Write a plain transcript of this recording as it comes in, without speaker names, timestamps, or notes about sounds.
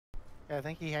Yeah, I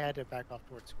think he had to back off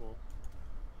towards school.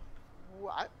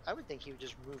 Well, I would think he would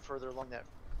just move further along that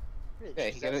ridge.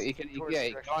 Yeah, 'Cause that's towards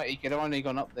the direction. he could have only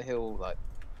gone up the hill like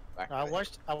back. No, I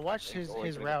watched think, or he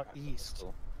his could've gone route back up to east.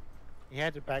 school. He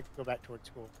had to go back towards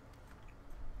school.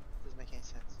 Doesn't make any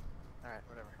sense. All right,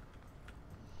 whatever.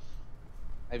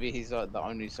 Maybe he's like the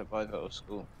only survivor of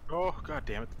school. Oh, god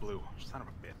damn it, the blue. Son of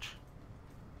a bitch.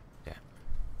 Yeah.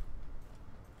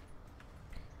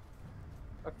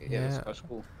 Okay, yeah, let's go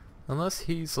school. Unless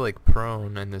he's like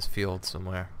prone in this field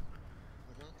somewhere.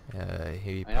 He I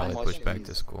mean, probably pushed back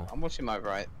to school. I'm watching my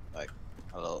right, like,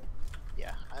 a lot.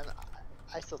 Yeah,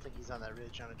 I still think he's on that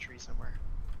ridge on a tree somewhere.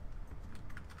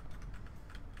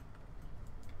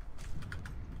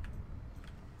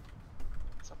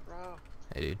 What's up, bro?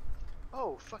 Hey, dude.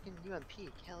 Oh, fucking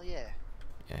UMP. Hell yeah.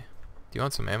 Yeah. Do you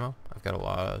want some ammo? I've got a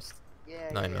lot of Yeah,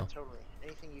 9 yeah, mil. totally.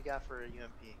 Anything you got for a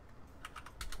UMP?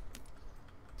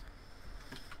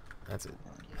 That's it.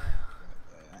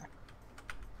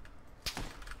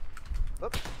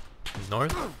 Whoop. He's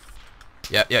north?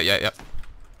 Yeah. Oh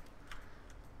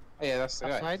yeah, that's the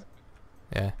guy. Outside?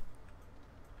 Yeah.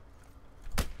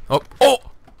 Oh!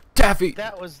 Taffy!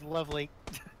 That was lovely.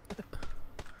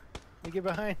 You get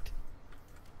behind.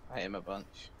 I hit him a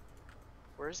bunch.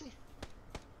 Where is he?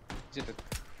 He's in the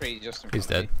tree just in He's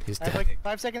front dead. of me. He's I have dead. like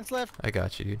 5 seconds left. I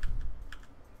got you, dude.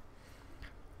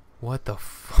 What the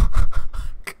fuck?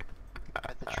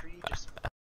 At the tree, just.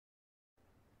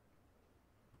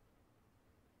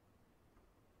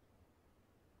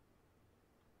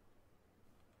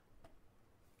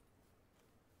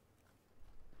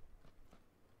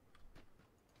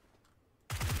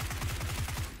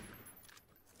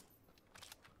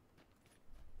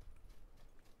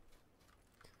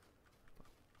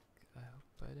 I hope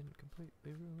I didn't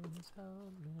completely ruin his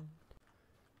helmet.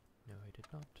 No, I did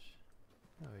not.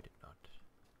 No, I did not.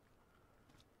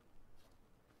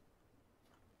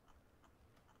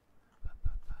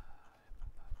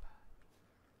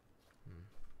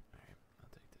 Alright, I'll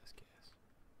take this gas.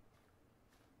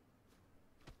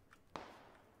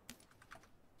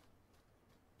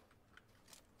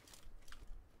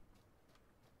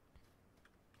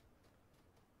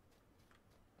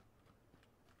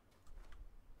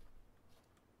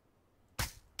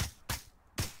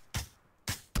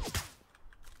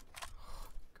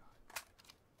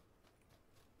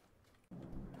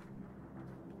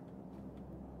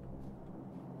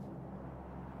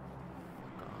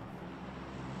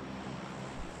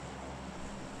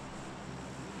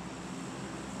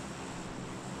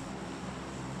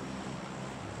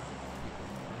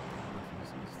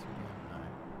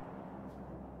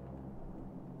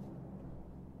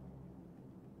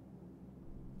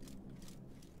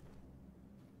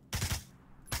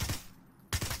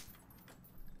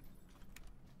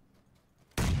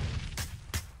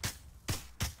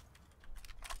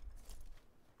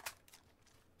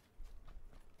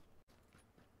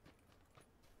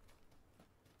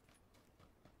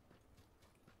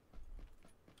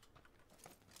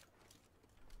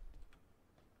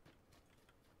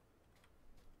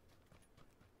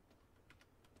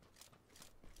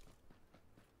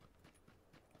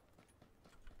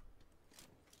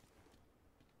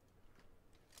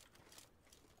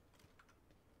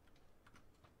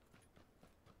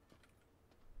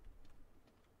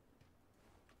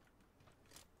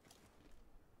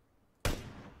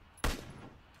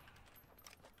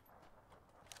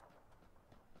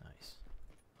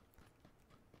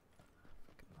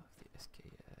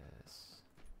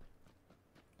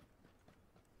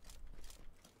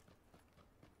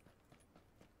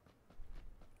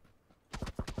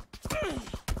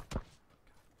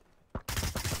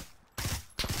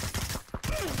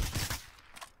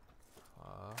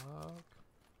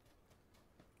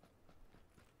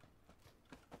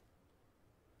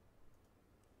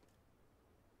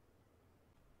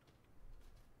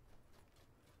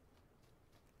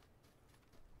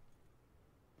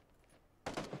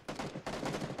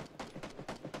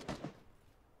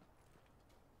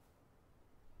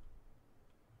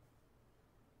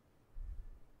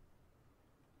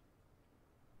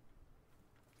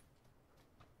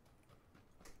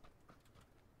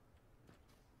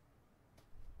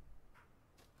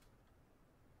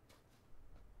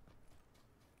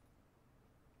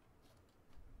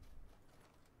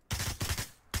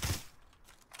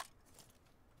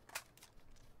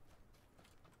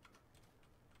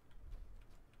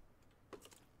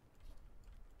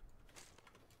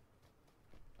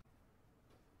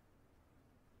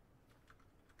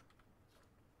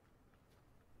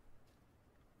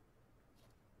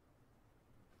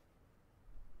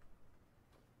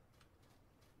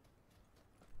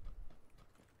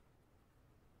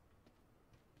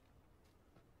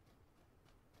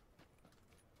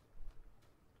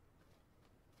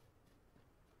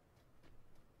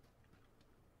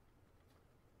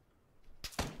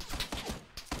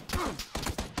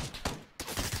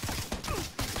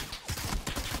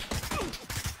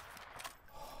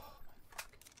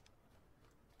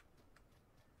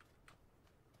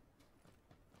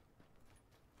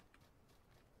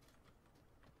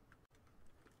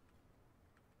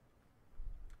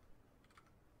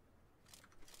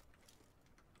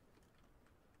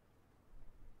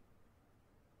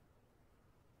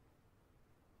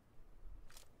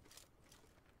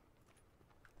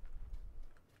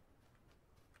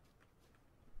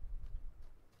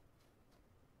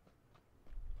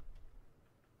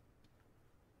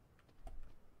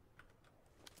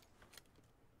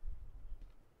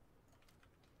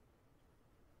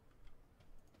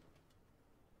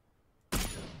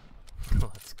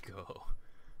 go.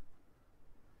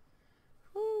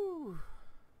 Woo.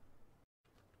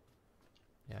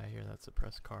 Yeah, I hear that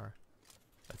suppressed car.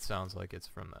 That sounds like it's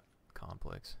from the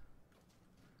complex.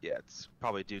 Yeah, it's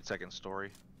probably dude second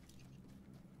story.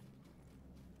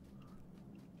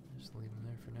 Just leave him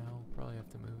there for now. We'll probably have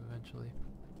to move eventually.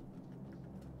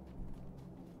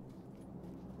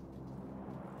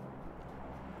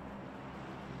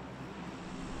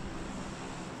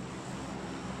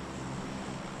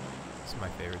 This is my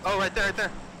favorite. Oh, right there, right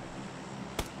there.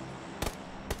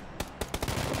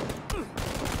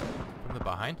 From the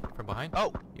behind? From behind?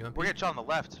 Oh, UMP? we're getting shot on the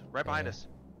left, right behind Yeah. us.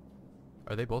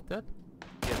 Are they both dead?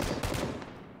 Yes.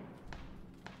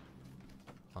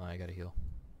 Oh, I gotta heal.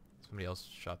 Somebody else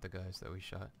shot the guys that we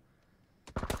shot.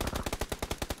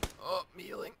 Oh, I'm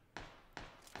healing.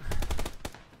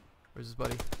 Where's his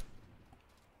buddy?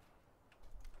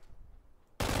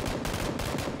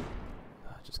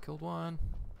 Just killed one.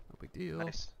 No big deal.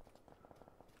 Nice.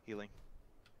 Healing.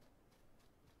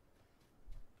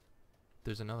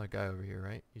 There's another guy over here,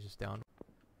 right? He's just down.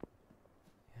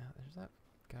 Yeah, there's that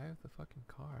guy with the fucking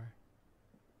car.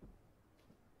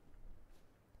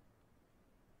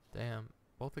 Damn,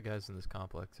 both the guys in this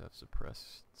complex have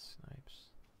suppressed snipes.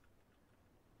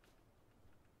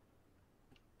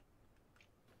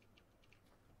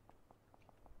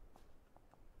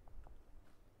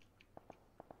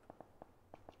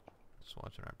 Just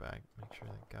watching our back, make sure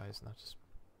that guy's not just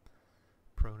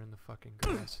prone in the fucking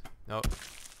grass. Nope,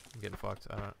 I'm getting fucked.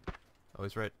 I don't. Oh,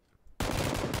 he's right.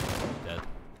 Dead.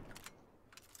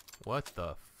 What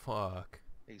the fuck?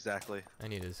 Exactly. I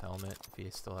need his helmet if he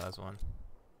still has one.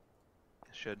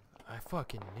 Should. I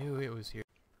fucking knew it was here.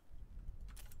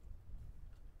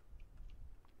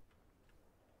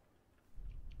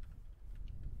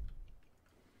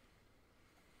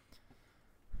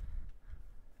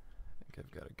 I think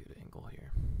I've got a good angle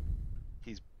here.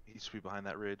 He should be behind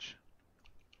that ridge.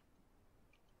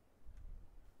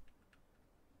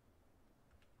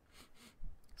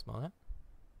 Smell that?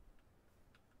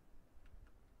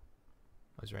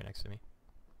 Oh, he's right next to me.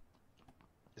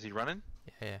 Is he running?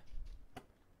 Yeah, yeah.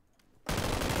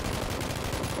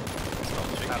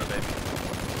 Out of it.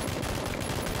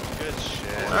 Good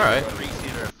shit. Alright.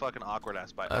 Three-seater, fucking awkward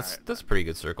ass bite. That's a pretty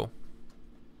good circle.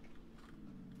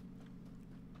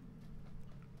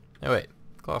 Hey, wait.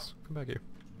 Klaus, come back here.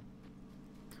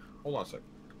 Hold on a sec.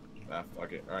 Ah,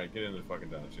 fuck it. Alright, get into the fucking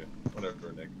dodge shit.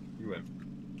 Whatever, Nick. You win.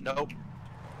 Nope.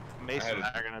 Mason I had and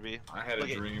a- I are gonna be. I had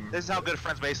a dream. This is how good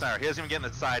friends Mason and I are. He doesn't even get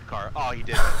in the sidecar. Oh, he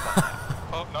did.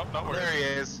 Oh, no, We're there he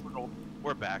is.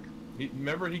 We're back.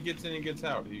 Remember, he gets in and gets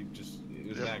out. It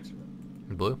was an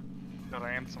accident. Blue? got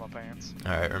ants in my pants.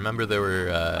 Alright, remember there were,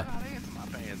 Got ants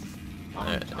in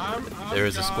my pants. there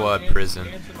was a John squad Ants- prison.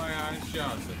 Ants in my eyes,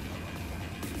 Johnson.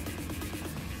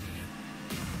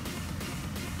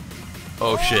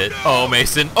 Oh shit. no! Oh,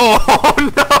 Mason. Oh no!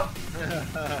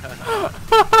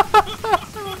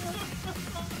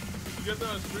 You get that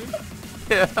on stream?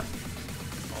 Yeah.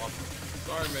 Awesome.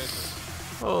 Sorry, Mason.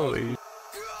 Holy